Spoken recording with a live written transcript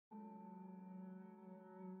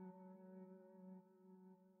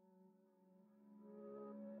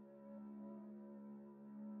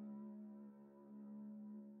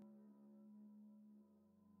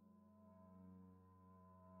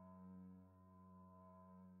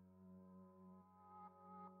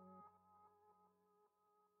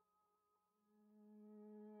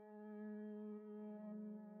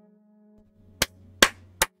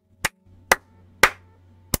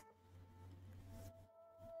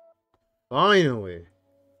Finally!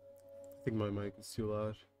 I think my mic is too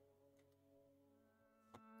loud.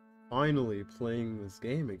 Finally playing this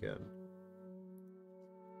game again.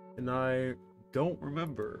 And I don't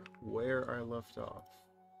remember where I left off.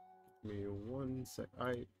 Give me one sec.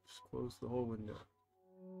 I just closed the whole window.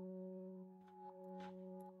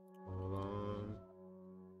 Hold on.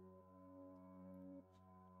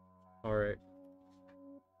 Alright.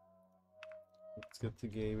 Let's get to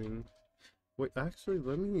gaming. Wait, actually,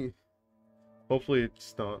 let me... Hopefully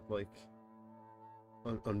it's not, like,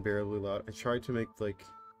 unbearably loud. I tried to make, like,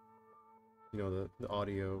 you know, the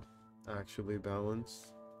audio actually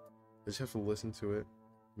balanced. I just have to listen to it.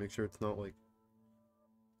 Make sure it's not, like,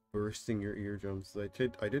 bursting your eardrums. I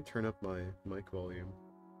did turn up my mic volume.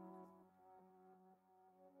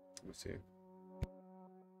 Let me see.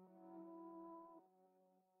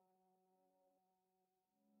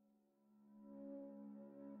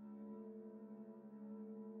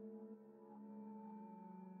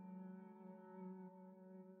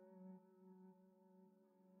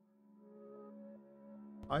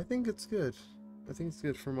 I think it's good. I think it's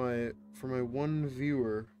good for my one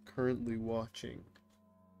viewer currently watching.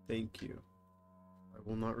 Thank you. I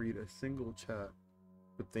will not read a single chat,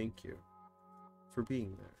 but thank you for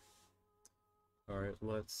being there. Alright,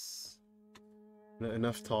 let's...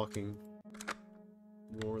 Enough talking.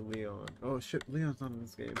 More Leon. Oh shit, Leon's not in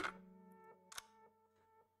this game.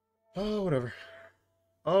 Oh, whatever.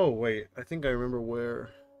 Oh, wait. I think I remember where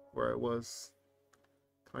I was.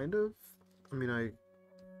 Kind of? I mean,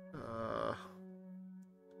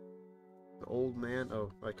 the old man.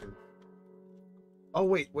 Oh, I can... Oh,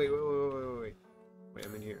 wait. Wait,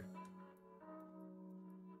 I'm in here.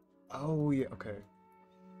 Oh, yeah, okay.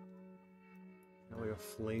 Like a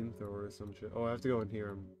flamethrower or some shit. Oh, I have to go in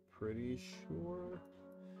here, I'm pretty sure.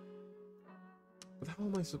 Where the hell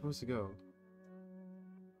am I supposed to go?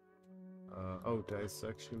 Oh,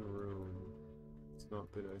 dissection room. It's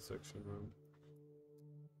not the dissection room.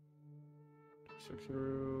 Dissection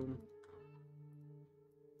room.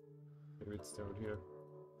 Maybe it's down here.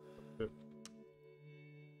 Yep.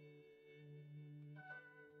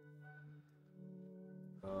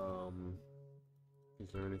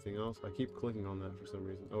 Is there anything else? I keep clicking on that for some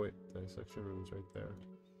reason. Oh wait, dissection room's right there.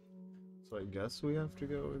 So I guess we have to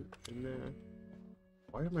go in there.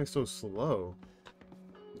 Why am I so slow?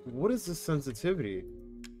 What is this sensitivity?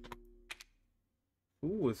 Who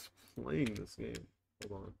was playing this game?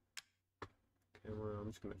 Hold on. Camera,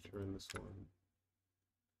 I'm just gonna turn this one.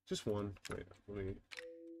 Just one. Wait, let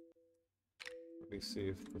me see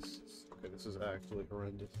if this is... Okay, this is actually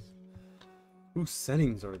horrendous. Whose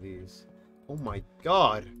settings are these? Oh my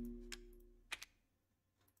god!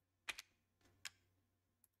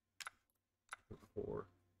 Four.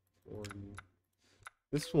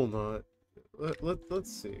 This will not...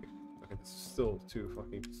 Let's see. Okay, this is still too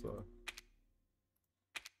fucking slow.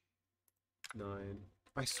 9.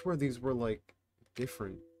 I swear these were, like,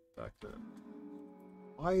 different back then.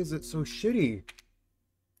 Why is it so shitty?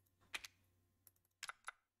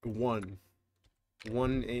 1.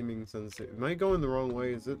 1 aiming sensitivity. Am I going the wrong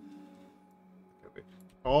way? Is it? Okay, wait.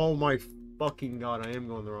 Oh my fucking god, I am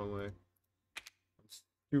going the wrong way. I'm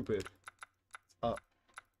stupid. It's up.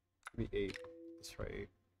 Maybe 8. Let's try 8.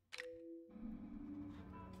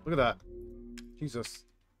 Look at that. Jesus.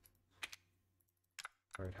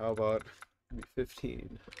 Alright, how about maybe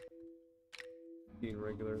 15? 15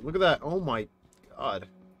 regular. Look at that. Oh my god.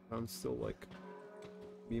 I'm still like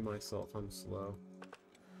me myself. I'm slow.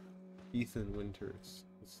 Ethan Winters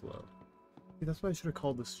is slow. Hey, that's why I should have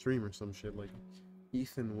called the stream or some shit, like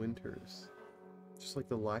Ethan Winters. Just like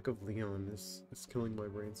the lack of Leon is killing my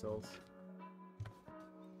brain cells.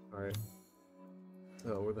 Alright.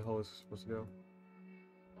 Oh, where the hell is it supposed to go?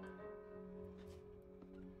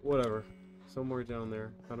 Whatever. Somewhere down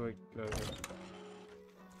there. How do I get out of here?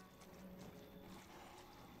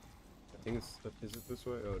 I think it's... Is it this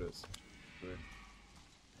way? Oh, it is. Okay.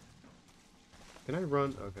 Can I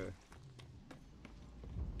run? Okay.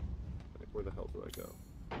 Like, where the hell do I go?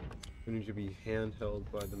 I need to be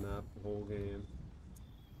handheld by the map the whole game.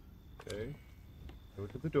 Okay. Go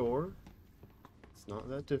to the door. It's not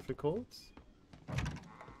that difficult.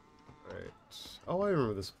 Alright. Oh, I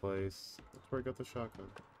remember this place. That's where I got the shotgun.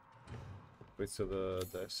 Wait, so the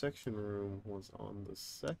dissection room was on the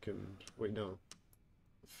second... Wait, no.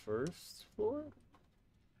 The first floor?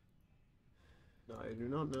 No, I do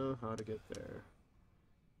not know how to get there.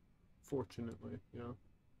 Fortunately, you know.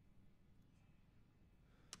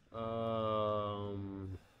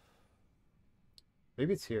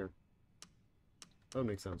 Maybe it's here. That would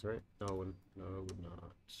make sense, right? No, it wouldn't. No, it would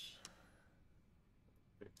not.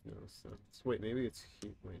 Make no sense. Wait, maybe it's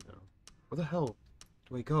here. Wait, no. Where the hell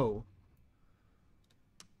do I go?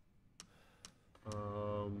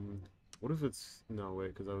 What if it's... No,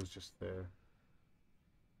 wait, because I was just there.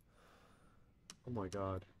 Oh my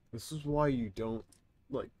god. This is why you don't,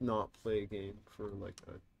 like, not play a game for, like,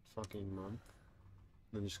 a fucking month.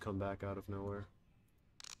 And then just come back out of nowhere.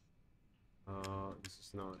 This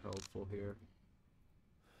is not helpful here.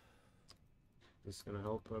 Is this gonna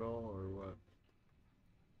help at all, or what?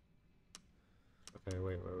 Okay,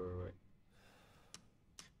 wait.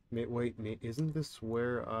 Wait, isn't this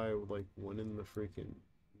where I, like, went in the freaking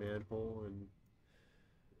manhole and...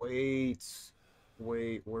 Wait,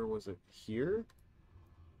 where was it? Here?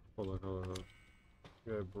 Hold on.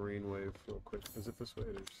 Got a brainwave real quick. Is it this way?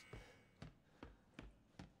 It is.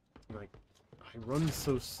 Like, I run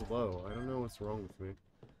so slow. I don't know what's wrong with me.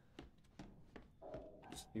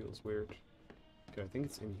 Just feels weird. Okay, I think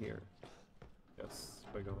it's in here. Yes,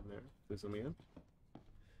 if I go in there. Please let me in.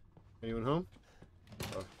 Anyone home?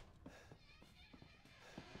 Oh.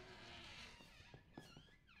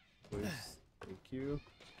 Please. Thank you.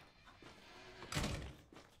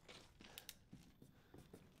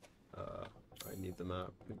 I need the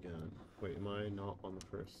map again. Wait, am I not on the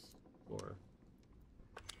first floor?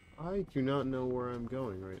 I do not know where I'm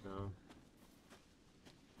going right now.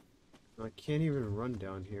 I can't even run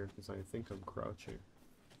down here because I think I'm crouching.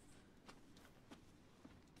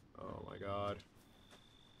 Oh my god.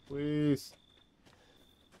 Please.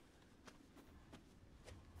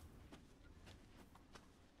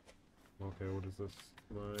 Okay, what is this?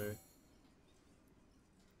 Why?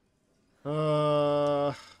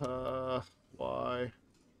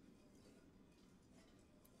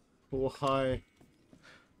 Why?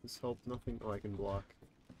 This helped nothing. Oh, I can block.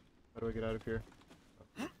 How do I get out of here?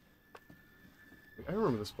 Oh. Wait, I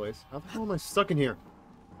remember this place. How the hell am I stuck in here?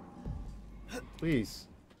 Please.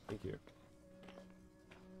 Thank you.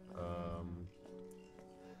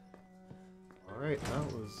 Alright,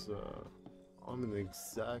 that was, I'm in the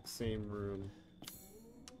exact same room.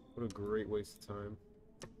 What a great waste of time.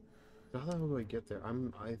 How the hell do I get there?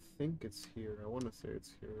 I think it's here. I want to say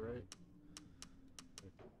it's here, right?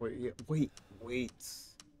 Wait, yeah, wait.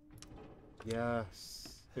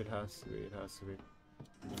 Yes. It has to be,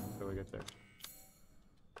 How do I get there?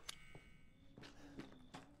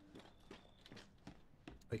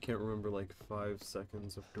 I can't remember like 5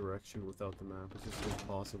 seconds of direction without the map. It's just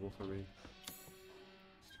impossible for me.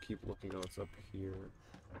 Just keep looking. Oh, it's up here.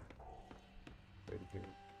 Right here.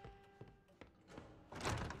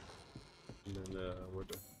 And then, what?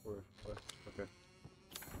 Okay.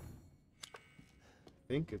 I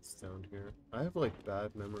think it's down here. I have, like,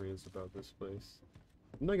 bad memories about this place.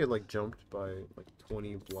 Didn't I get, like, jumped by, like,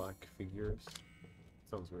 20 black figures?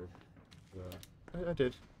 Sounds weird. I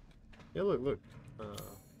did. Yeah, look.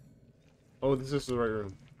 Oh, this is the right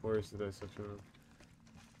room. Where is the dissection room?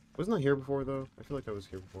 Wasn't I here before, though? I feel like I was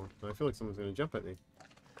here before. I feel like someone's gonna jump at me.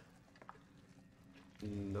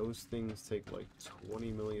 And those things take like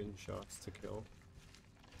 20 million shots to kill.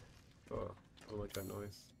 Oh, I don't like that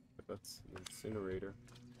noise. But that's an incinerator.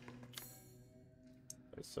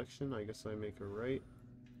 Dissection, I guess I make a right.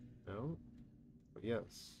 No? But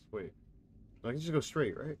yes. Wait. I can just go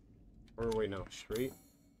straight, right? Or wait, no. Straight.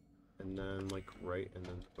 And then like right, and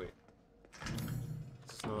then wait.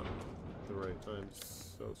 It's not the right time.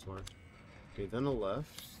 So smart. Okay, then a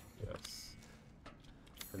left. Yes.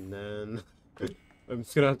 And then... I'm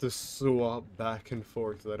just gonna have to swap back and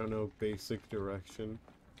forth. I don't know basic direction.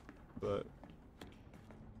 But...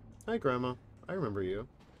 Hi, Grandma. I remember you.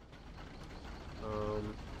 I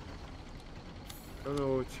don't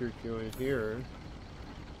know what you're doing here.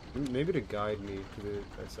 Maybe to guide me to the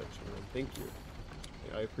dissection room. Thank you.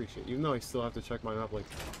 Yeah, I appreciate it. Even though I still have to check mine up like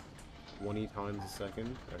 20 times a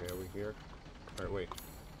second. Okay, are we here? Alright, wait.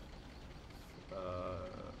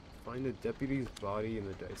 Find a deputy's body in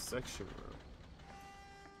the dissection room.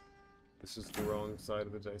 This is the wrong side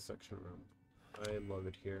of the dissection room. I love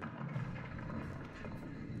it here.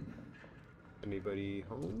 Anybody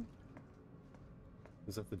home?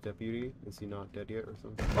 Is that the deputy? Is he not dead yet or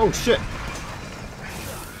something? Oh shit!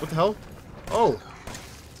 What the hell? Oh!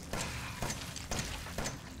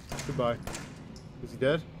 Goodbye. Is he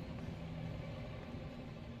dead?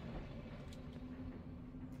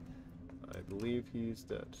 I believe he's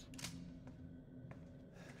dead.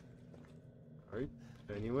 Alright.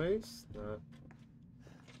 Anyways,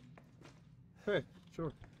 okay,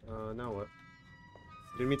 sure. Now what?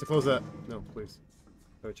 Didn't mean to close that. No, please.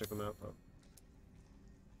 Go check them out. Oh.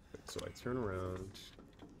 Okay, so I turn around.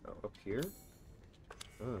 Oh, up here?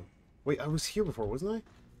 Oh. Wait, I was here before, wasn't I?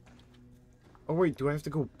 Oh wait, do I have to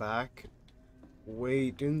go back?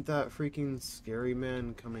 Wait, didn't that freaking scary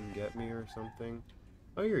man come and get me or something?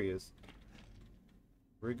 Oh, here he is.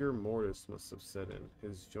 Rigor mortis must have set in.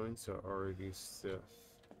 His joints are already stiff.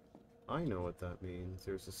 I know what that means.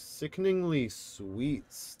 There's a sickeningly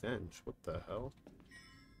sweet stench. What the hell?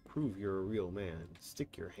 Prove you're a real man.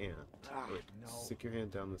 Stick your hand. Wait, no. stick your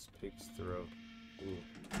hand down this pig's throat. Ooh.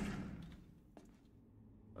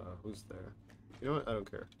 Who's there? You know what? I don't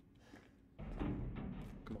care.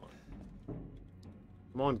 Come on.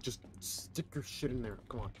 Come on, just stick your shit in there.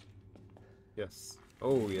 Come on. Yes.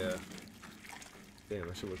 Oh, yeah. Damn,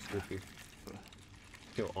 that shit looks trippy.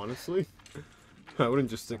 Yo, honestly, I wouldn't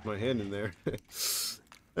just stick my hand in there.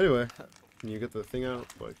 Anyway, can you get the thing out?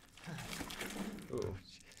 Like, oh.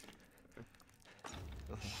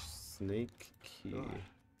 Snake key.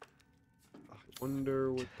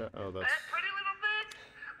 Wonder what that. Oh, that's. That pretty little thing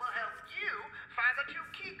will help you find the 2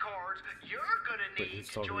 key cards you're gonna Wait, need who's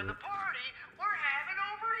to talking join to the party we're having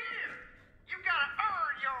over here. You've gotta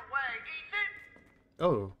earn your way, Ethan.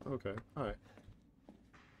 Oh, okay. Alright.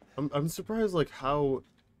 I'm surprised like how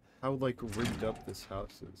like rigged up this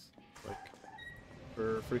house is. Like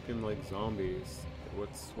for freaking like zombies.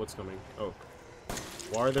 What's coming? Oh.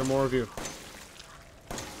 Why are there more of you?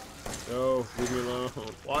 No, leave me alone.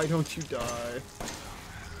 Why don't you die?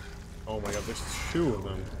 Oh my god, there's 2 of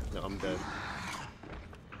them. No, I'm dead.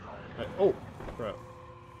 Oh, crap.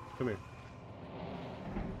 Come here.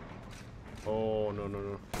 Oh, no, no,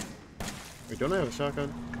 no. Wait, don't I have a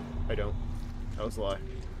shotgun? I don't. That was a lie.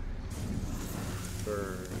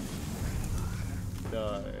 Burn.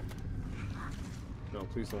 Die. No,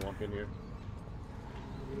 please don't walk in here.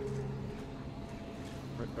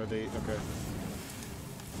 Are they? Okay.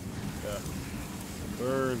 Yeah.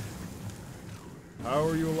 Burn. How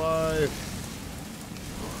are you alive?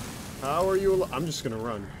 How are you alive? I'm just gonna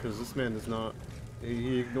run, because this man does not...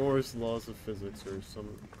 He ignores the laws of physics or some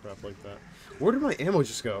crap like that. Where did my ammo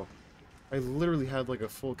just go? I literally had like a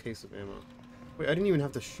full case of ammo. Wait, I didn't even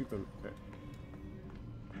have to shoot them. Okay.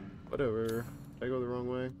 Whatever. Did I go the wrong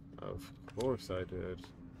way? Of course I did.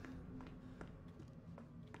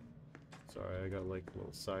 Sorry, I got like a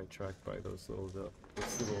little sidetracked by those little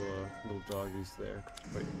doggies there.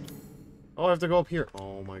 Wait. Oh, I have to go up here.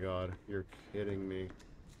 Oh my god, you're kidding me.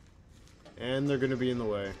 And they're gonna be in the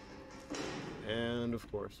way. And of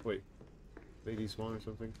course, wait. They despawn or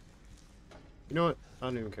something? You know what? I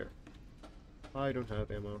don't even care. I don't have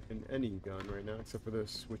ammo in any gun right now except for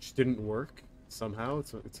this, which didn't work somehow.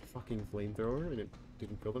 It's a fucking flamethrower and it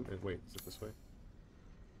didn't kill them. And wait, is it this way?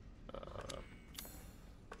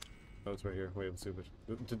 Oh, it's right here. Wait, I'm stupid.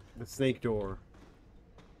 The snake door.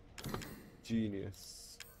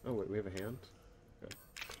 Genius. Oh wait, we have a hand? Okay.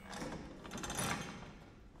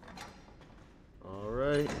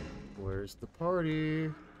 Alright. Where's the party?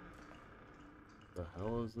 The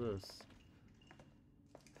hell is this?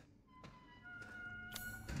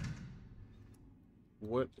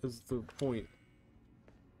 What is the point?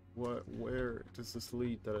 Where does this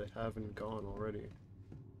lead that I haven't gone already?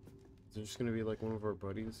 Is there just gonna be like one of our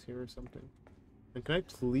buddies here or something? And can I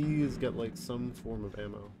please get like some form of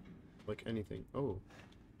ammo? Like anything. Oh.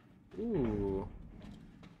 Ooh.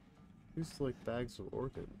 These like bags of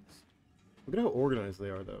organs. Look at how organized they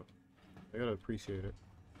are though. I gotta appreciate it.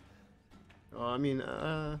 I mean,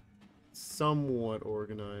 somewhat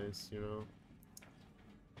organized, you know.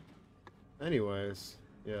 Anyways,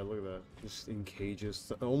 yeah, look at that. Just in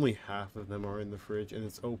cages. Only half of them are in the fridge, and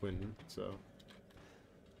it's open, so...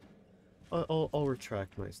 I'll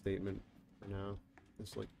retract my statement for now.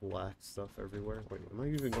 There's, like, black stuff everywhere. Wait, am I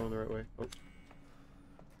even going the right way? Oh.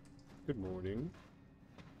 Good morning.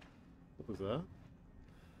 What was that?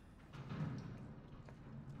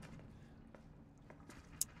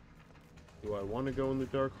 Do I want to go in the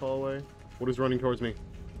dark hallway? What is running towards me?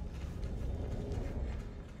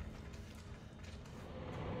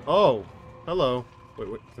 Oh! Hello. Wait,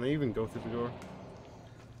 can I even go through the door?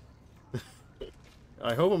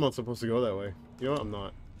 I hope I'm not supposed to go that way. You know what? I'm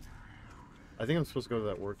not. I think I'm supposed to go to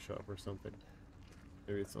that workshop or something.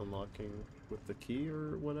 Maybe it's unlocking with the key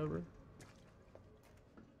or whatever.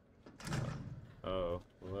 Oh,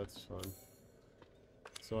 well that's fun.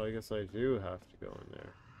 So I guess I do have to go in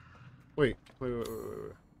there. Wait.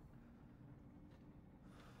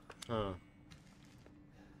 Huh.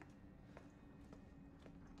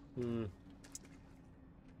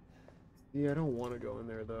 Yeah, I don't want to go in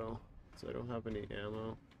there though, because I don't have any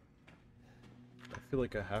ammo. I feel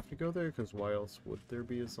like I have to go there, because why else would there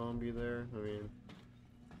be a zombie there? I mean,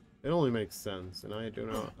 it only makes sense, and I do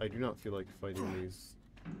not feel like fighting these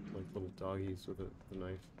like little doggies with the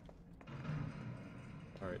knife.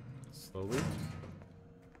 All right, slowly.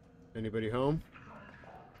 Anybody home?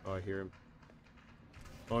 Oh, I hear him.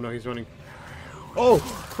 Oh no, he's running. Oh,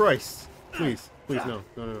 Christ! Please, please, no,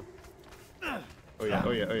 no, no, no. Oh yeah,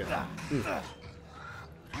 oh yeah, oh yeah.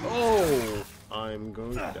 Oh! I'm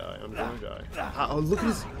going to die. I'm going to die. Oh, look at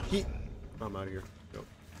his... I'm out of here. No.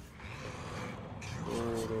 No,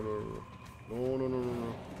 no, no, no. No, no, no, no,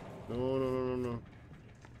 no. No, no, no, no, no.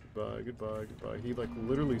 Goodbye, goodbye, goodbye. He, like,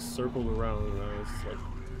 literally circled around and I was, like,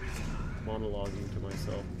 monologuing to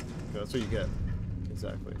myself. Yeah, that's what you get.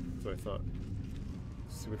 Exactly. That's what I thought.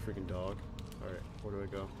 Stupid freaking dog. Alright, where do I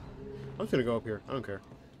go? I'm just gonna go up here. I don't care.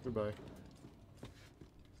 Goodbye.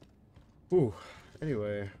 Ooh.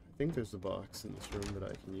 Anyway, I think there's a box in this room that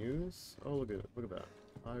I can use. Oh, look at it. Look at that.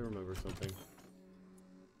 I remember something.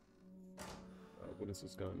 What is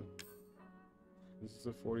this gun? Is this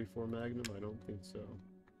a 44 Magnum? I don't think so.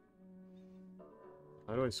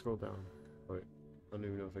 How do I scroll down? Wait, I don't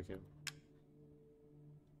even know if I can.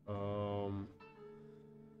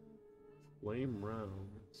 Flame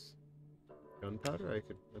rounds. Gunpowder? I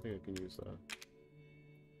think I can use that.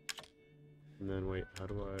 And then wait, how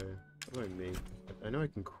do I make? I know I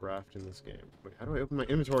can craft in this game. Wait, how do I open my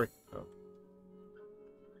inventory? Oh.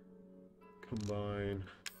 Combine.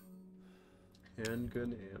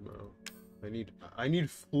 Handgun ammo. I need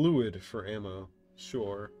fluid for ammo.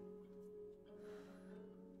 Sure.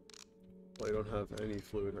 Well, I don't have any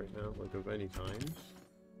fluid right now, like of any kind.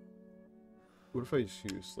 What if I just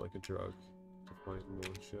use like a drug to find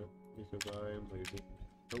more shit? Because I am lazy.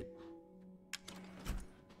 Nope.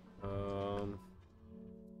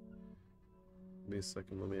 Give me a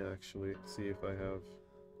second, let me actually see if I have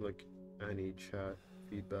like any chat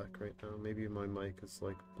feedback right now. Maybe my mic is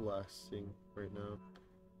like blasting right now.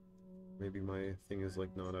 Maybe my thing is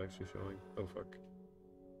like not actually showing. Oh fuck.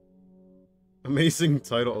 Amazing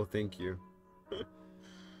title, oh thank you.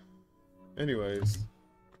 Anyways.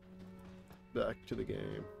 Back to the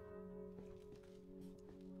game.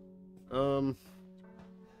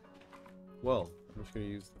 Well, I'm just gonna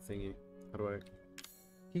use the thingy. How do I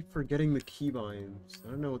keep forgetting the keybinds? I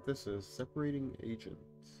don't know what this is. Separating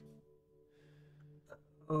agents.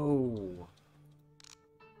 Oh.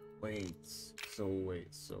 Wait. So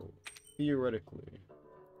theoretically.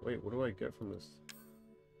 Wait, what do I get from this?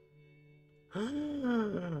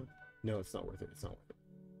 No, it's not worth it. It's not worth it.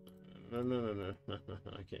 No,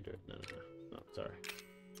 I can't do it. No, sorry.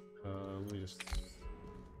 Let me just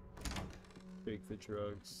take the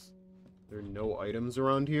drugs. There are no items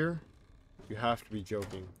around here? You have to be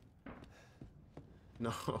joking.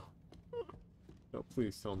 No. No,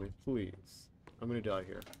 please tell me. Please. I'm gonna die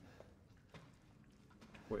here.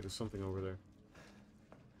 Wait, there's something over there.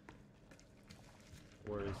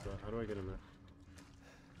 Where is that? How do I get in there?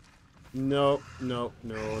 No.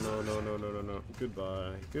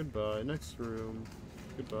 Goodbye. Goodbye. Next room.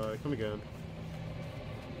 Goodbye. Come again.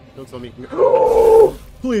 Don't tell me you can go.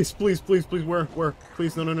 Please, where?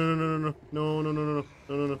 Please, no,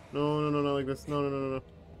 like this. No.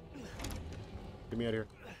 Get me out of here.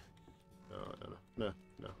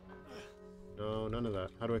 No, none of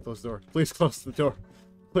that. How do I close the door? Please close the door.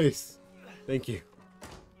 Please. Thank you.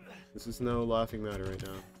 This is no laughing matter right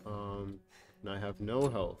now. And I have no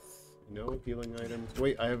health. No healing items.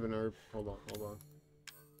 Wait, I have an herb. Hold on.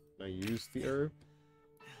 Can I use the herb?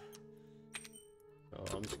 Oh,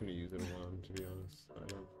 I'm just gonna use it alone, to be honest. I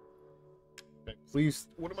don't... Okay, please,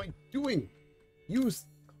 what am I doing? Use...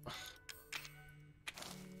 I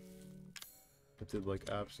did, like,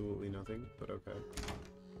 absolutely nothing, but okay.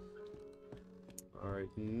 Alright,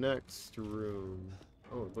 next room.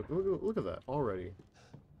 Oh, look at that, already.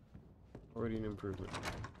 Already an improvement.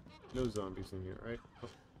 No zombies in here, right? Oh,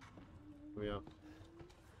 yeah.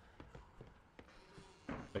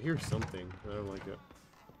 I hear something, I don't like it.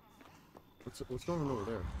 What's going on over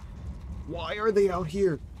there? Why are they out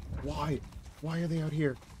here? Why? Why are they out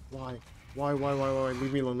here? Why? Why?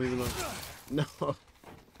 Leave me alone. No.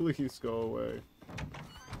 Please go away.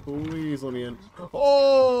 Please let me in.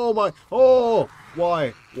 Oh my! Oh!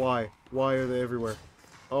 Why? Why are they everywhere?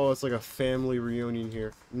 Oh, it's like a family reunion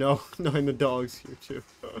here. No, and the dog's here too.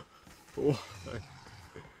 Why?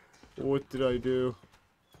 What did I do?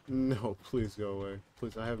 No, please go away.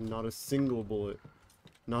 Please, I have not a single bullet.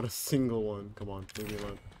 Not a single one. Come on, leave me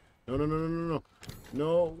alone. No.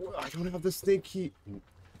 No, I don't have the snake key.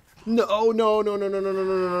 No.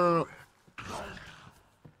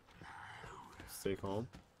 Stay calm.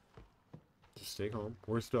 Just stay calm.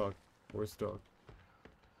 Where's dog?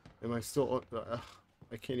 Am I still...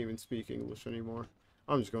 I can't even speak English anymore.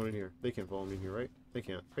 I'm just going in here. They can't follow me in here, right? They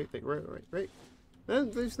can't. Right? Right.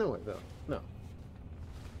 There's no way, though. No.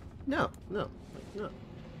 No.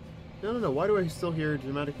 Why do I still hear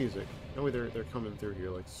dramatic music? No way, they're coming through here,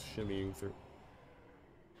 like shimmying through.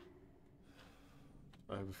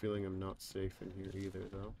 I have a feeling I'm not safe in here either,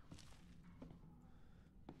 though.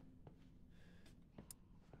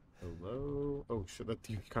 Hello? Oh shit, that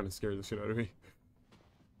TV kind of scared the shit out of me.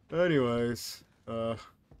 Anyways,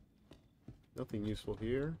 nothing useful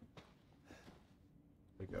here.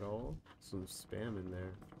 Like at all. Some spam in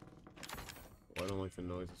there. Oh, I don't like the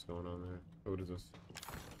noise that's going on there. Oh, what is this?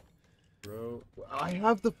 Bro, I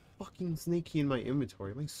have the fucking snake key in my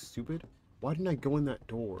inventory. Am I stupid? Why didn't I go in that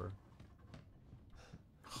door?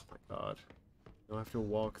 Oh my god. Now I have to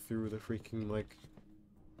walk through the freaking, like,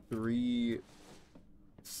 3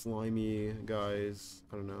 slimy guys.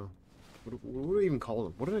 I don't know. What do I even call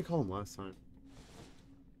them? What did I call them last time?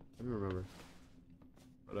 I don't remember.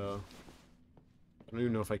 But, I don't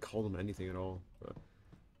even know if I called them anything at all. But,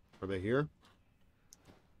 are they here?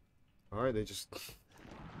 Alright, they just...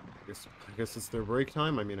 I guess it's their break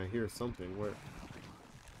time. I mean, I hear something. Where?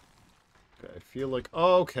 Okay, I feel like.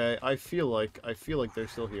 Oh, okay. I feel like they're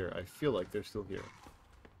still here. I feel like they're still here.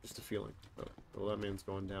 Just a feeling. Oh, well, that man's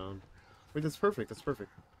going down. Wait, that's perfect. That's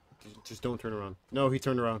perfect. Just don't turn around. No, he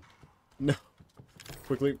turned around. No.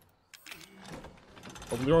 Quickly.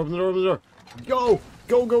 Open the door. Open the door. Open the door. Go!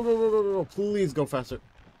 Go! Go! Go! Go! Go! Go! Please go faster.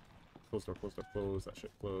 Close door. Close door. Close that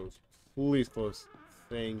shit. Close. Please close.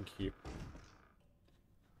 Thank you.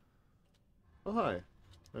 Oh, hi.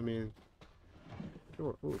 I mean,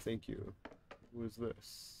 sure. Oh, thank you. Who is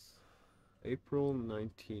this? April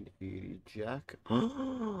 1980. Jack.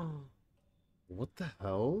 What the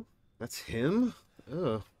hell? That's him?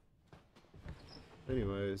 Ugh.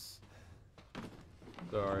 Anyways.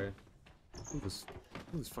 Sorry. Move this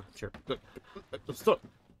fucking chair. Stop!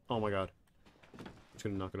 Oh my god. I'm just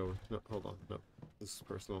gonna knock it over. No, hold on. No. This is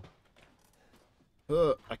personal.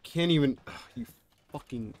 I can't even. You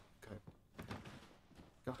fucking.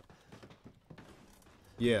 God.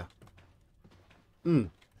 Yeah.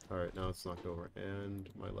 Alright, now it's knocked over. And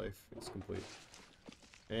my life is complete.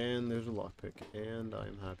 And there's a lockpick. And I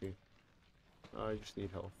am happy. I just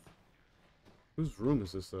need health. Whose room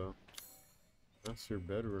is this, though? That's your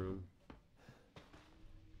bedroom.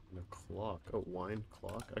 And a clock. Oh, wine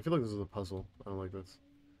clock? I feel like this is a puzzle. I don't like this.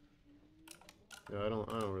 Yeah, I don't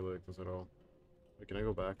really like this at all. Wait, can I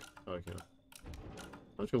go back? Oh, I can't.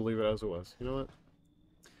 I'm just gonna leave it as it was. You know what?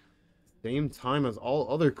 Same time as all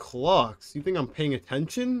other clocks. You think I'm paying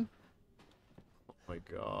attention? Oh my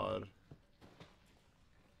god.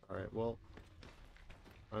 Alright, well.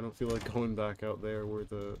 I don't feel like going back out there where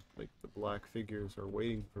the black figures are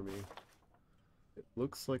waiting for me. It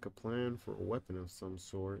looks like a plan for a weapon of some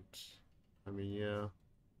sort. I mean, yeah.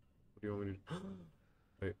 What do you want me to do?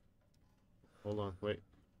 Wait. Hold on, wait.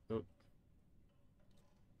 Nope.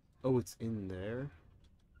 Oh, it's in there?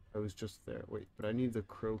 I was just there. Wait, but I need the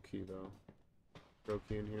crow key, though. Crow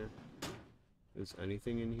key in here. Is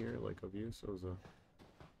anything in here, like, of use? Oh, it was a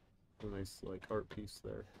nice, like, art piece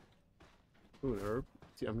there. Ooh, an herb.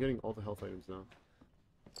 See, I'm getting all the health items now.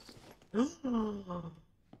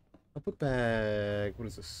 A book bag. What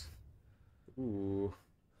is this? Ooh.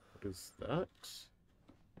 What is that?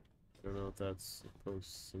 I don't know what that's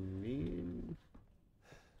supposed to mean.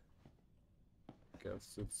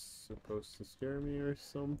 Guess it's supposed to scare me or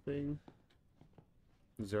something.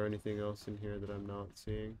 Is there anything else in here that I'm not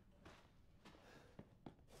seeing?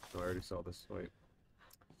 Oh, I already saw this. Wait.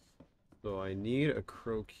 So I need a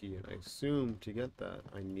crow key, and I assume to get that,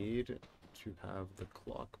 I need to have the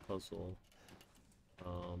clock puzzle,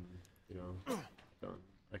 you know, done.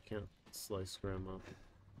 I can't slice grandma.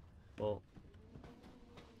 Well,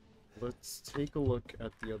 let's take a look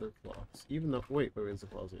at the other clocks. Even though, wait, it's a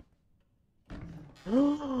closet.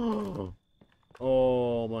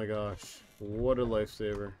 Oh my gosh, what a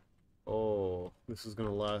lifesaver. Oh, this is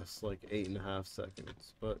gonna last like 8.5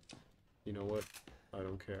 seconds, but you know what? I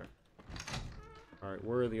don't care. Alright,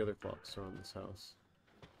 where are the other clocks around this house?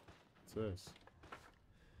 What's this?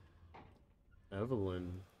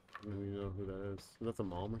 Evelyn. I don't even know who that is. Is that the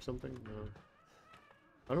mom or something? No.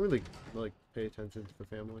 I don't really, like, pay attention to the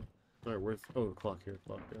family. Alright, where's... Oh, the clock here,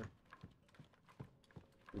 clock there.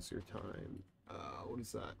 What's your time? What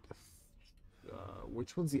is that?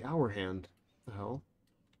 Which one's the hour hand? What the hell?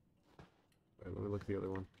 Wait, let me look at the other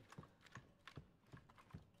one.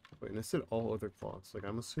 Wait, and I said all other clocks. Like,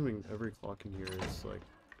 I'm assuming every clock in here is, like,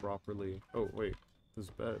 properly... Oh, wait.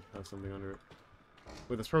 This bed has something under it.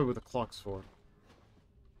 Wait, that's probably what the clock's for.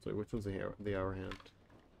 So, which one's the hour hand?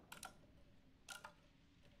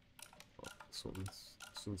 Oh, this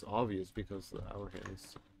one's obvious because the hour hand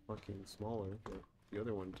is fucking smaller, but the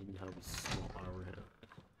other one didn't have a small hour hand.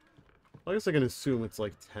 I guess I can assume it's,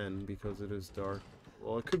 like, 10 because it is dark.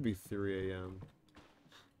 Well, it could be 3 a.m.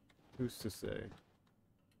 Who's to say?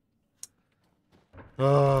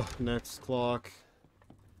 Next clock.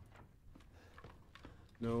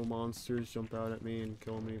 No monsters jump out at me and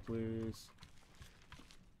kill me, please.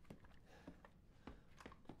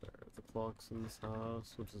 There, the clock's in this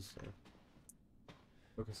house. What's this say?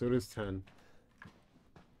 Okay, so it is 10.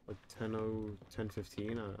 Like 10:15?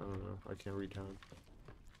 I don't know. I can't read time.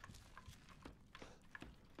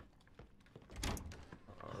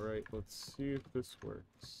 Alright, let's see if this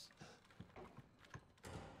works.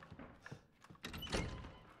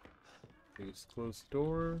 Please close the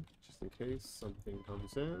door, just in case something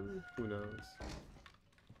comes in. Who knows?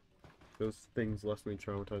 Those things left me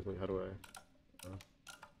traumatized. Wait, how do I...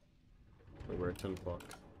 Wait, we're at 10 o'clock.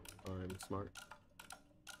 I'm smart.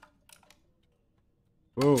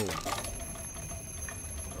 Boom!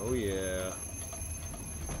 Oh yeah.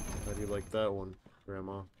 How do you like that one,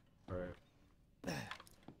 Grandma? Alright.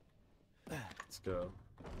 Let's go.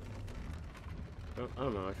 I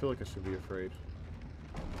don't know, I feel like I should be afraid.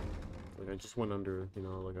 Like I just went under, you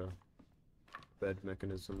know, like a bed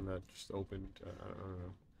mechanism that just opened. I don't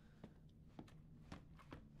know.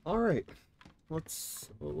 Alright. Let's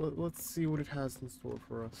see what it has in store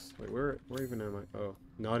for us. Wait, where even am I? Oh,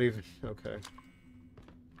 not even. Okay.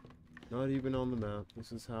 Not even on the map.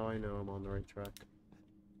 This is how I know I'm on the right track.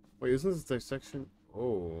 Wait, isn't this dissection?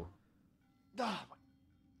 Oh. Oh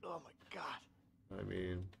my god. I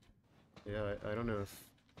mean, yeah, I don't know if...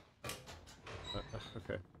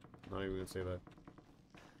 okay, not even gonna say that.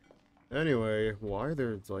 Anyway, why are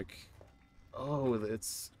there, like... Oh,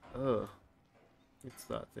 it's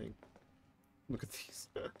that thing. Look at these.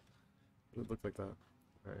 It would look like that.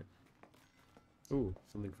 Alright. Ooh,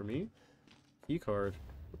 something for me? Key card.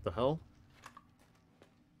 What the hell?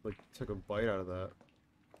 Like, took a bite out of that.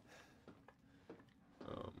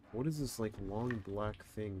 What is this, like, long black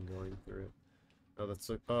thing going through it? Oh, that's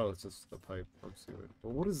like, oh, it's just the pipe. I'm stupid.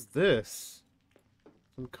 But what is this?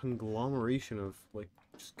 Some conglomeration of, like,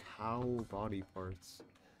 just cow body parts.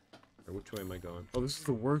 Or which way am I going? Oh, this is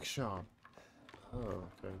the workshop. Oh,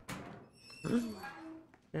 okay.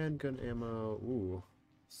 Handgun ammo. Ooh.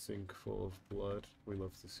 Sink full of blood. We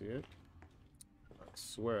love to see it. I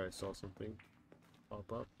swear I saw something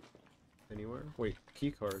pop up. Anywhere? Wait,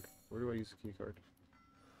 key card. Where do I use a key card?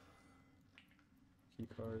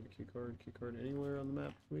 Key card, anywhere on the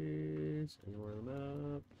map, please. Anywhere on the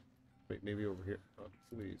map. Wait, maybe over here. Oh,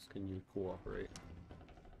 please, can you cooperate?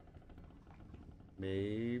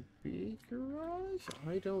 Maybe garage?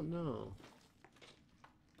 I don't know.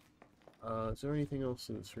 Is there anything else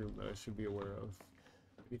in this room that I should be aware of?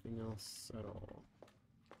 Anything else at all?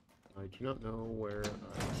 I do not know where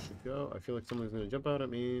I should go. I feel like someone's gonna jump out at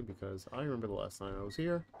me because I remember the last time I was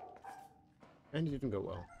here. And it didn't go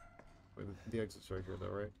well. Wait, the exit's right here though,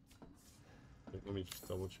 right? Wait, let me just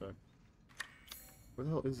double check. Where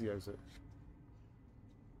the hell is the exit?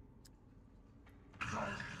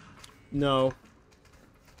 No.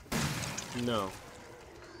 No.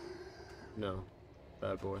 No.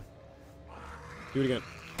 Bad boy. Do it again.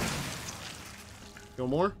 Go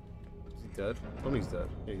more? Is he dead? Tell me he's dead.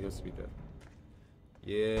 Yeah, he has to be dead.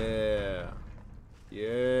 Yeah.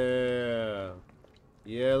 Yeah.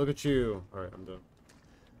 Yeah, look at you. Alright, I'm done.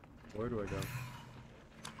 Where do I go?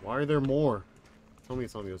 Why are there more? Tell me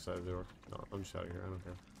it's on the other side of the door. No, I'm just out of here. I don't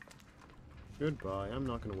care. Goodbye. I'm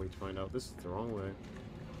not gonna wait to find out. This is the wrong way.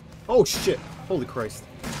 Oh, shit! Holy Christ.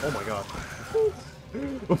 Oh my god.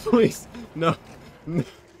 Oh, please. No. That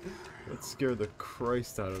scared the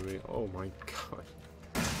Christ out of me. Oh my god.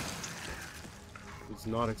 I was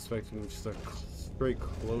not expecting just a straight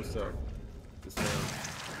close-up. This man.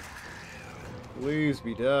 Please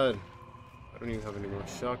be dead. I don't even have any more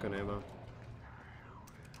shotgun ammo.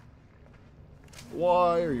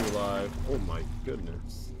 Why are you alive? Oh my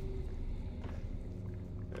goodness.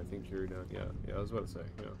 I think you're down. Yeah, I was about to say,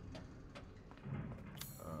 yeah.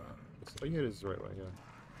 Oh, yeah, it is the right way, yeah.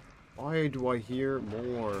 Why do I hear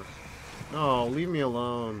more? No, leave me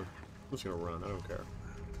alone. I'm just gonna run, I don't care.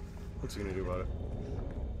 What's he gonna do about it?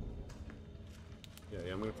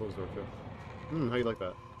 Yeah, I'm gonna close the door too. How you like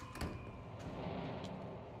that?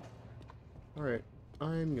 Alright,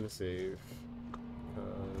 I'm gonna save.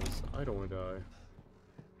 Because I don't wanna die.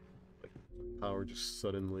 Like, power just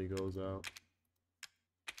suddenly goes out.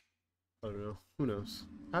 I don't know. Who knows?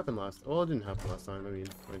 Happened last... Well, it didn't happen last time. I mean,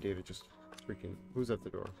 my data just freaking... Who's at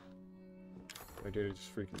the door? My data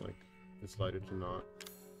just freaking, like, decided to not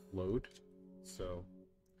load. So,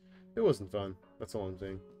 it wasn't fun. That's all I'm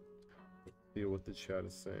saying. Deal with the chat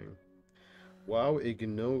is saying. Wow,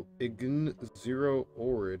 Ign0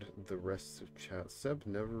 Orid the rest of chat. Seb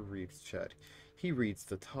never reads chat. He reads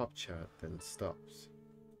the top chat, then stops.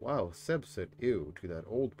 Wow, Seb said ew to that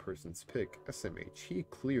old person's pic. SMH. He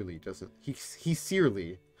clearly doesn't. He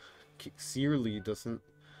sincerely doesn't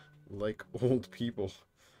like old people.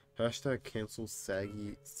 Hashtag cancel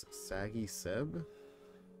saggy Seb?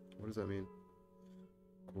 What does that mean?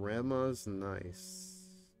 Grandma's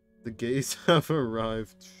nice. The gays have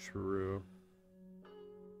arrived. True.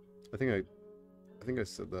 I think I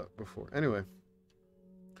said that before. Anyway,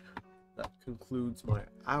 that concludes my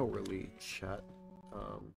hourly chat.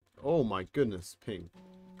 Oh my goodness, ping.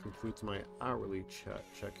 Concludes my hourly chat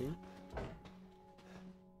checking.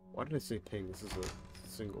 Why did I say ping? This is a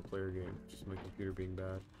single player game. Just my computer being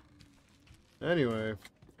bad. Anyway,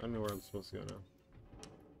 I don't know where I'm supposed to go now.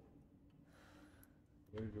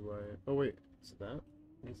 Where do I... Oh wait, is it that?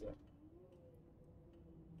 What is that?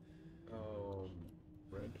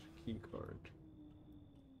 Red key card.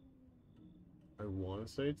 I want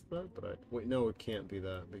to say it's that, but wait, no, it can't be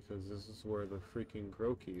that, because this is where the freaking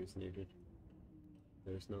grow key is needed.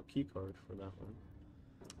 There's no key card for that one.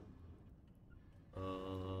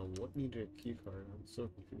 What needed a key card? I'm so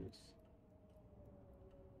confused.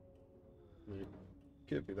 Wait,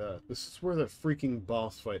 can't be that. This is where the freaking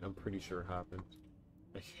boss fight, I'm pretty sure, happened.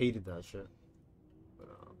 I hated that shit. But,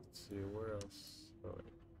 let's see, where else? Oh,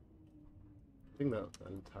 wait. I think that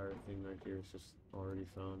entire thing right here is just already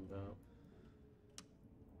found out.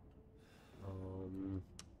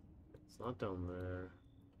 It's not down there.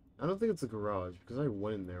 I don't think it's a garage, because I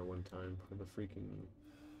went in there one time for the freaking...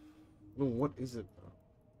 Well, what is it, though?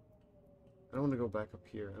 I don't want to go back up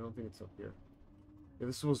here. I don't think it's up here. Yeah,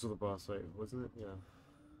 this was the boss fight, wasn't it? Yeah.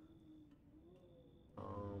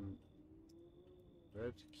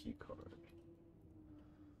 Red key card.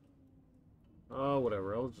 Oh,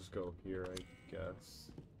 whatever. I'll just go here, I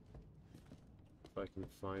guess. If I can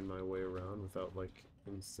find my way around without, like,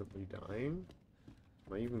 instantly dying.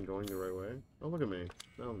 Am I even going the right way? Oh, look at me.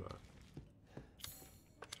 No, I'm not.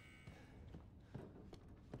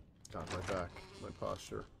 God, my back. My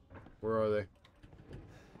posture. Where are they?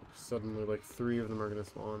 Suddenly, like, 3 of them are gonna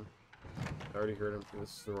spawn. I already heard him.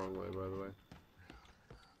 This is the wrong way, by the way.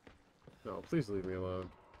 No, please leave me alone.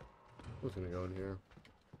 Who's gonna go in here?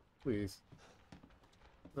 Please.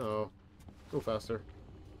 No. Go faster.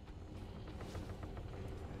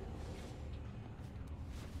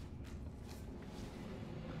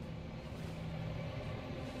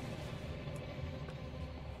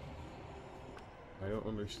 I don't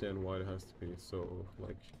understand why it has to be so,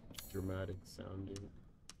 like, dramatic sounding.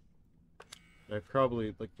 I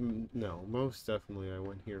probably, like, no, most definitely I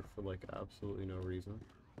went here for, like, absolutely no reason.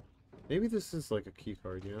 Maybe this is, like, a key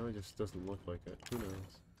card, you know? It just doesn't look like it. Who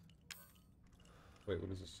knows? Wait, what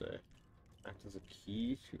does it say? Act as a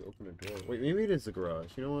key to open a door. Wait, maybe it is a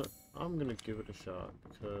garage. You know what? I'm gonna give it a shot,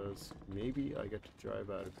 because maybe I get to drive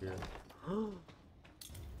out of here.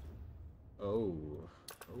 Oh,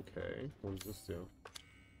 okay. What does this do?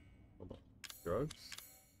 Hold on. Drugs?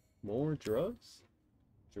 More drugs?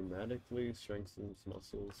 Dramatically strengthens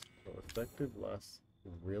muscles. So effective lasts.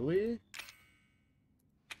 Really?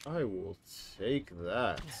 I will take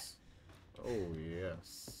that. Oh,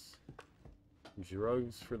 yes.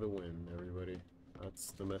 Drugs for the win, everybody.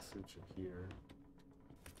 That's the message here.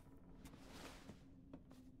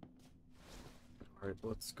 Alright,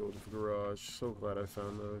 let's go to the garage. So glad I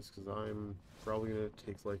found those, because I'm probably gonna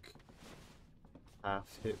take, like,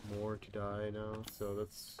 half hit more to die now. So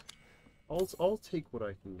that's... I'll take what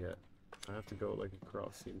I can get. I have to go, like,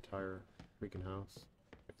 across the entire freaking house.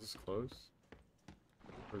 Is this close?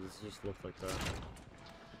 Or does it just look like that?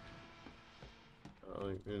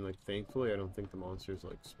 And, like, thankfully, I don't think the monsters,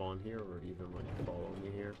 like, spawn here or even, like, follow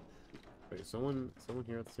me here. Wait, someone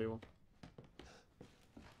here at the table?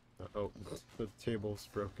 Oh, the table's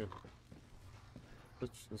broken.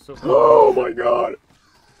 That's so oh my god!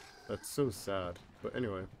 That's so sad. But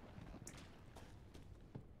anyway.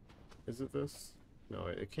 Is it this? No,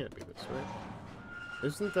 it can't be this, right?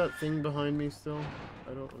 Isn't that thing behind me still?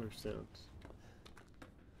 I don't understand.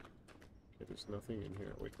 Okay, there's nothing in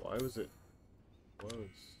here. Wait, why was it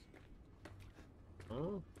closed?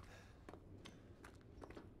 Huh?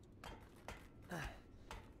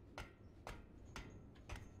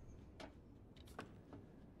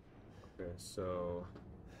 Okay, so...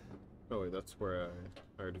 Oh wait, that's where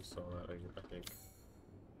I already saw that, I think.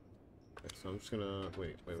 Okay, so I'm just gonna...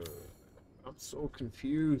 Wait. I'm so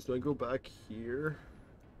confused. Do I go back here?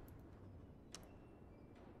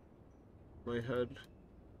 My head.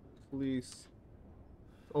 Please.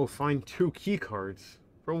 Oh, find 2 key cards.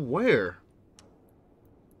 From where?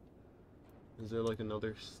 Is there like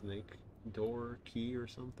another snake door key or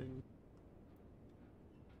something?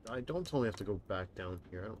 don't tell me I have to go back down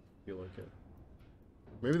here. I don't feel like it.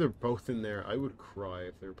 Maybe they're both in there. I would cry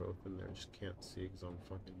if they're both in there. I just can't see because I'm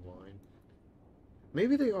fucking blind.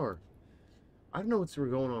 Maybe they are. I don't know what's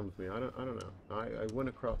going on with me. I don't know. I went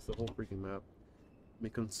across the whole freaking map. Let me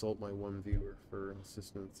consult my one viewer for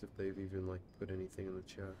assistance if they've even like put anything in the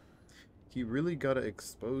chat. He really gotta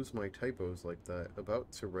expose my typos like that.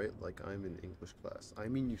 About to write like I'm in English class. I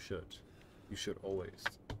mean, you should. You should always.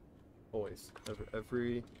 Always.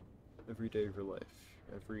 Every day of your life.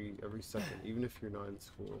 Every second. Even if you're not in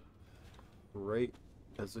school. Write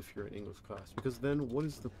as if you're in English class. Because then, what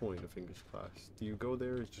is the point of English class? Do you go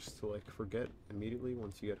there just to like forget immediately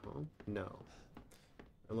once you get home? No.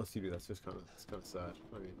 Unless you do, that's just kind of sad.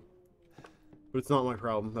 I mean, but it's not my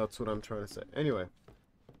problem. That's what I'm trying to say. Anyway,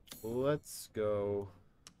 let's go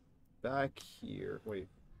back here. Wait,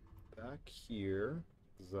 back here,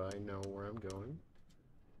 because I know where I'm going.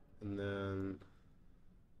 And then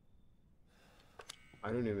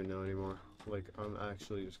I don't even know anymore. Like, I'm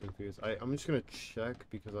actually just confused. I'm just gonna check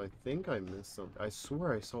because I think I missed something. I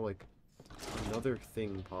swear I saw like another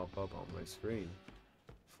thing pop up on my screen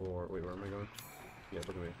for. Wait, where am I going? Yeah,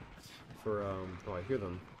 look at me. For oh, I hear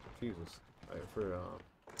them. Jesus. For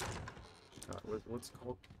what's it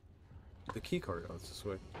called? The key card. Oh, it's this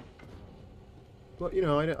way. But you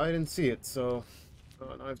know, I didn't see it, so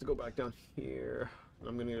now I have to go back down here.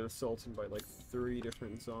 I'm gonna get assaulted by like 3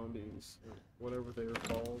 different zombies, or whatever they were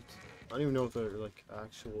called. I don't even know what their like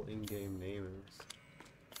actual in-game name is.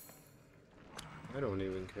 I don't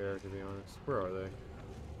even care, to be honest. Where are they?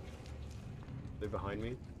 They behind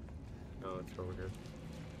me? No, it's over here.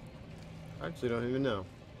 I actually don't even know.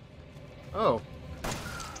 Oh!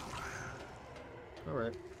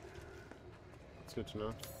 Alright. That's good to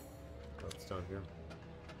know. Oh, it's down here.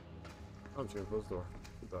 I'm just gonna close the door.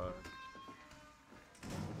 Goodbye.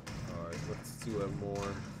 Alright, let's do a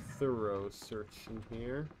more thorough search in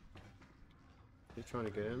here. They trying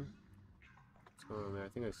to get in? What's going on there? I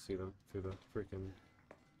think I see them through the freaking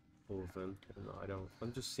whole thing. No, I don't.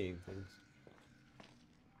 I'm just seeing things.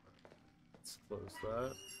 Let's close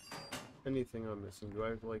that. Anything I'm missing? Do I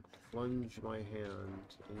have to like plunge my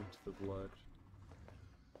hand into the blood?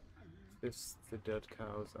 Is the dead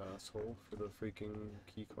cow's asshole for the freaking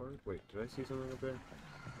key card? Wait, did I see something up there?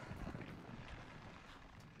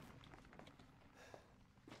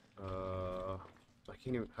 I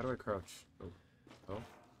can't even. How do I crouch? Oh,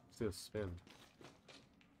 let's do a spin.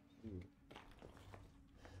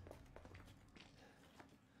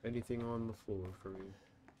 Anything on the floor for me?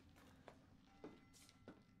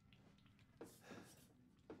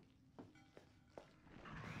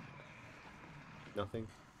 Nothing.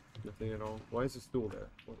 Nothing at all. Why is the stool there?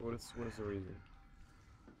 What is the reason?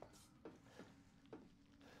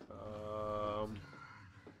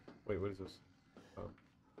 Wait, what is this? Oh,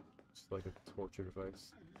 it's like a torture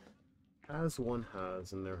device. As one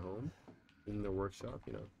has in their home, in their workshop,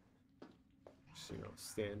 you know. Just, you know,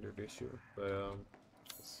 standard issue. But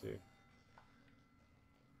let's see.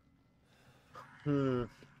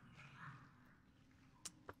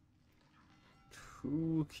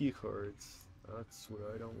 2 key cards. That's what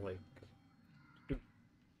I don't like.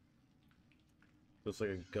 There's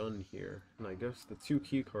like a gun here, and I guess the 2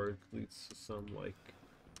 key cards leads to some like,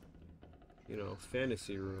 you know,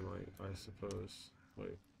 fantasy room. I suppose.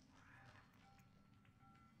 Wait.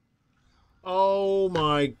 Oh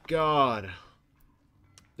my god!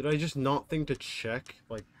 Did I just not think to check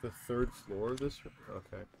like the 3rd floor of this?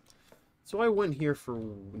 Okay. So I went here for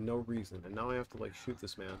no reason, and now I have to like shoot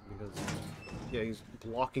this man because, yeah, he's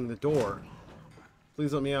blocking the door.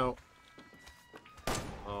 Please let me out.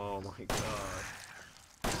 Oh my god.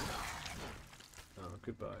 Oh,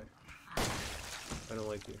 goodbye. I don't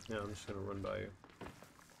like you. Now I'm just gonna run by you.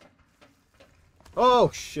 Oh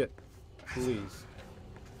shit! Please.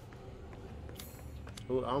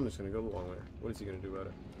 Oh, I'm just gonna go the long way. What is he gonna do about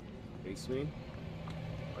it? Face me?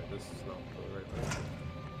 Alright, this is not the right way.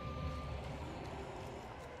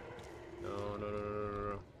 No.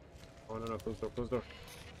 Oh, no, close door.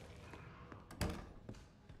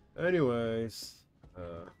 Anyways,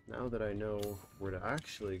 now that I know where to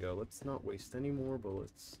actually go, let's not waste any more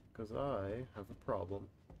bullets, because I have a problem.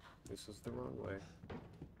 This is the wrong way.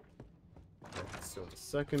 Okay, so the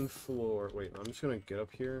 2nd floor. Wait, I'm just gonna get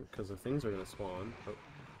up here, because the things are gonna spawn. Oh.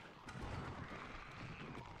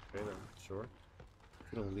 Okay then, sure.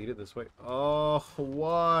 You're gonna lead it this way. Oh,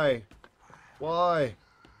 why? Why?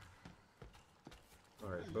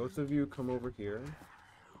 Alright, both of you come over here.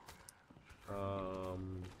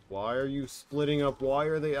 Why are you splitting up? Why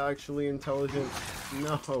are they actually intelligent?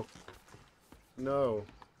 No. No.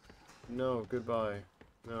 No, goodbye.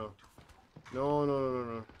 No. No, no, no,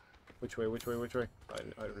 no, no. Which way, which way, which way? I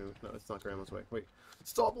don't know. No, it's not Grandma's way. Wait.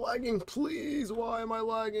 Stop lagging, please! Why am I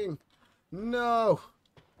lagging? No!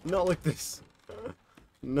 Not like this.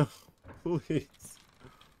 No, please.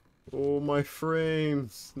 Oh, my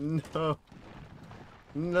frames. No.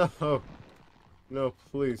 No. No,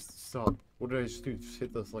 please, stop. What did I just do? Just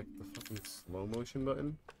hit this, like, the fucking slow motion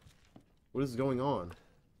button? What is going on?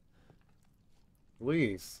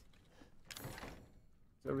 Please.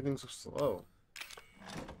 Everything's so slow.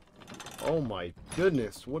 Oh my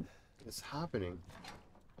goodness, what is happening?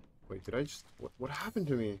 Wait, did I just... What happened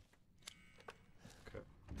to me? Okay.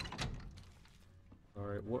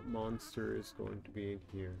 Alright, what monster is going to be in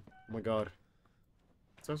here? Oh my god.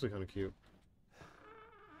 It's actually kind of cute.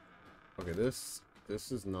 Okay, this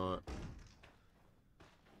is not...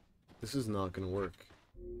 This is not gonna work.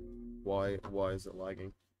 Why is it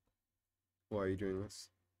lagging? Why are you doing this?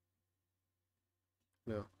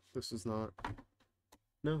 No, this is not...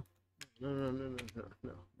 No. No, no, no, no, no,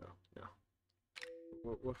 no, no, no.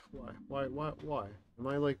 What, why? Am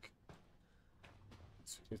I like...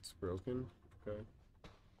 It's broken? Okay.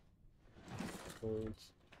 Hold...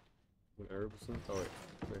 An herb or something? Oh wait,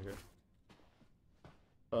 right here.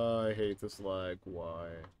 I hate this lag. Why?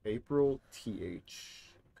 April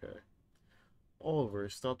TH. Okay. Oliver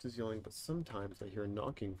stopped his yelling, but sometimes I hear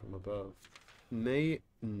knocking from above.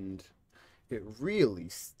 And it really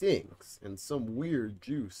stinks, and some weird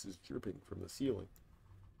juice is dripping from the ceiling.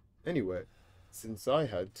 Anyway, since I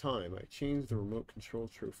had time, I changed the remote control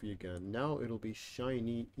trophy again. Now it'll be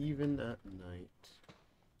shiny even at night.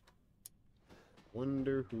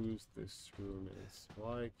 Wonder whose this room is.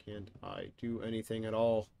 Why can't I do anything at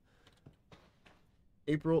all?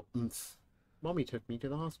 April. Mommy took me to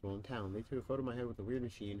the hospital in town. They took a photo of my head with a weird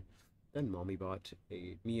machine. Then Mommy bought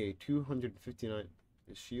me a 259.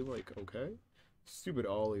 Is she like okay? Stupid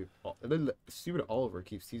Oliver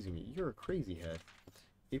keeps teasing me. You're a crazy head.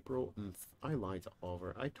 April. I lied to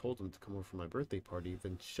Oliver. I told him to come over for my birthday party,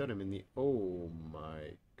 then shut him in the. Oh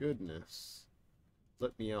my goodness.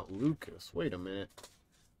 Let me out, Lucas. Wait a minute.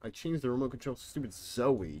 I changed the remote control so stupid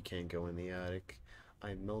Zoe can't go in the attic.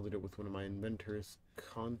 I melded it with one of my inventors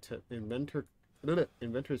contest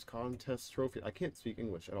trophy. I can't speak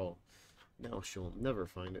English at all. Now she'll never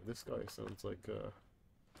find it. This guy sounds like a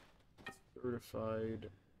certified,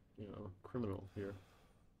 you know, criminal here.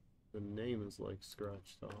 The name is like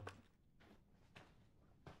scratched off.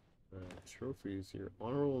 Trophies here.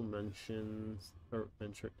 Honorable mentions or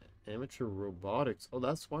amateur robotics. Oh,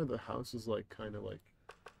 that's why the house is like kind of like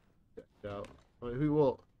decked out. We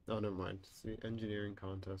will. Oh, never mind. See, engineering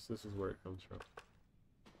contest. This is where it comes from.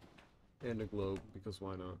 And a globe, because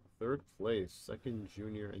why not? Third place, second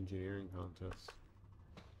junior engineering contest.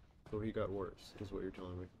 So he got worse, is what you're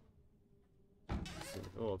telling me.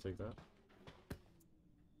 Oh, I'll take that.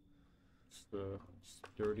 Just a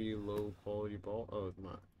dirty, low quality ball. Oh, it's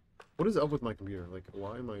not. What is up with my computer? Like,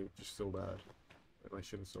 why am I just so bad? Why my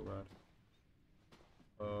shit is so bad?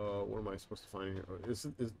 What am I supposed to find here? Oh, does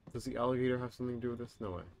the alligator have something to do with this?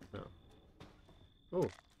 No way. No. Oh,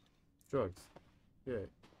 drugs. Yay.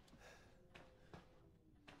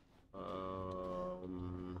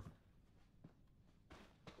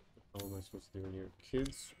 What am I supposed to do in here?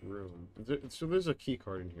 Kids' room. So there's a key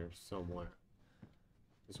card in here somewhere.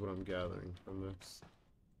 Is what I'm gathering from this.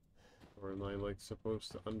 Or am I like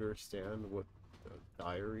supposed to understand what the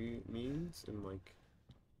diary means and like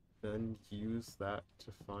then use that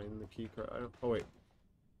to find the key card? I don't. Oh wait.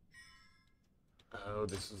 Oh,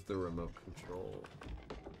 this is the remote control.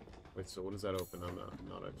 Wait, so what does that open? I'm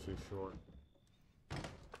not actually sure.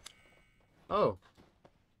 Oh.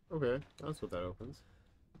 Okay, that's what that opens.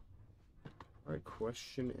 Alright,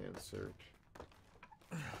 question answered.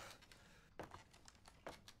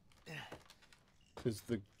 Is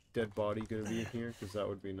the dead body gonna be in here? Because that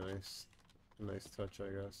would be nice. A nice touch,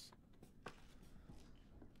 I guess.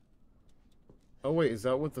 Oh wait, is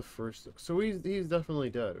that what the first... So he's definitely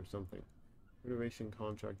dead or something. Renovation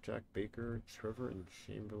contract, Jack Baker, Trevor and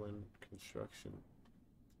Chamberlain Construction.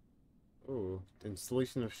 Oh,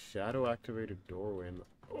 installation of shadow activated doorway in the...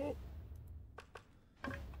 Oh!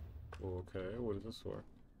 Okay, what is this for?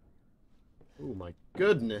 Oh my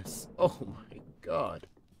goodness! Oh my god!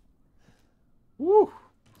 Woo!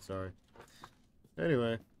 Sorry.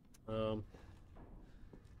 Anyway, I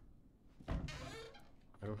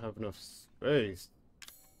don't have enough space.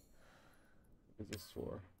 What is this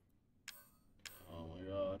for? Oh my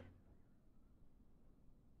god.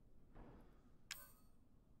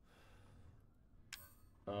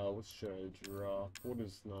 What should I drop? What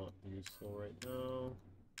is not useful right now?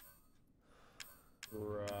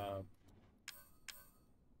 Grab.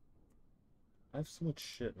 I have so much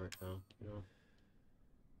shit right now, you know.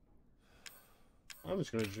 I'm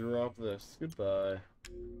just gonna drop this. Goodbye.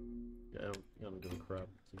 Yeah, I don't give a crap,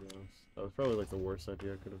 to be honest. That was probably like the worst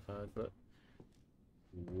idea I could have had, but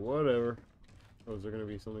whatever. Oh, is there gonna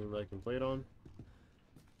be something that I can play it on?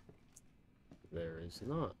 There is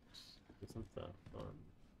not. Isn't that fun?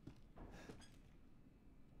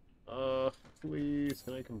 Please,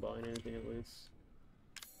 can I combine anything at least?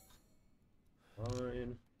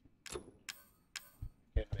 Fine.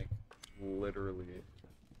 Can't make literally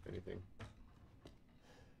anything.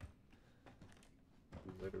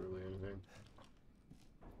 Literally anything.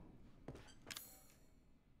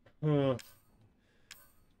 Huh.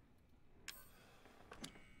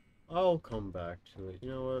 I'll come back to it. You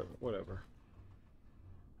know what? Whatever.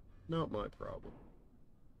 Not my problem.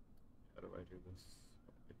 How do I do this?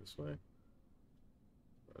 This way?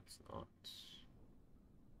 That's not.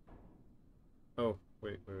 Oh,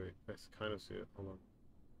 wait. I kind of see it. Hold on.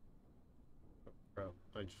 Oh, crap.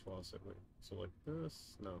 I just lost it. Wait. So like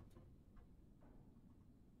this? No.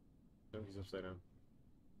 No, he's upside down.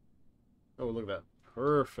 Oh, look at that.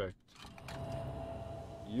 Perfect.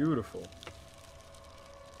 Beautiful.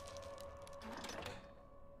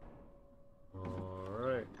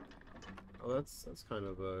 Alright. Oh, that's kind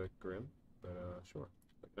of grim, but sure.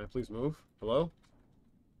 Can I please move? Hello?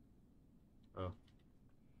 Oh.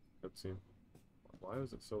 Cutscene. Why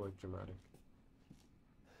was it so, like, dramatic?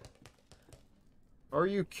 Are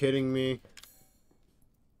you kidding me?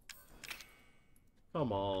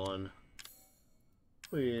 Come on.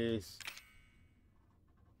 Please.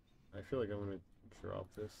 I feel like I'm gonna drop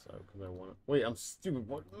this because I want to. Wait, I'm stupid.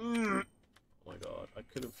 What? Oh my god. I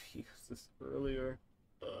could have used this earlier.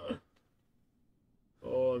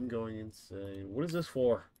 Oh, I'm going insane. What is this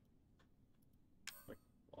for? Like,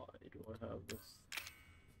 why do I have this?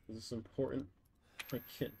 Is this important? I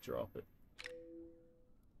can't drop it.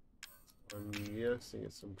 I'm guessing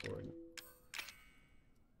it's important.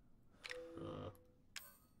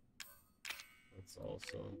 That's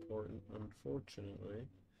also important, unfortunately.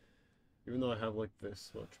 Even though I have, like,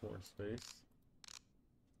 this much more space.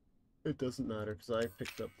 It doesn't matter, because I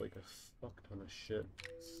picked up, like, a fuck ton of shit.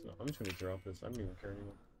 So I'm just gonna drop this. I don't even care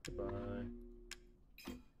anymore. Goodbye.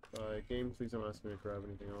 Bye. Game, please don't ask me to grab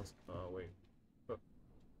anything else. Oh, wait. Oh.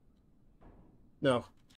 No.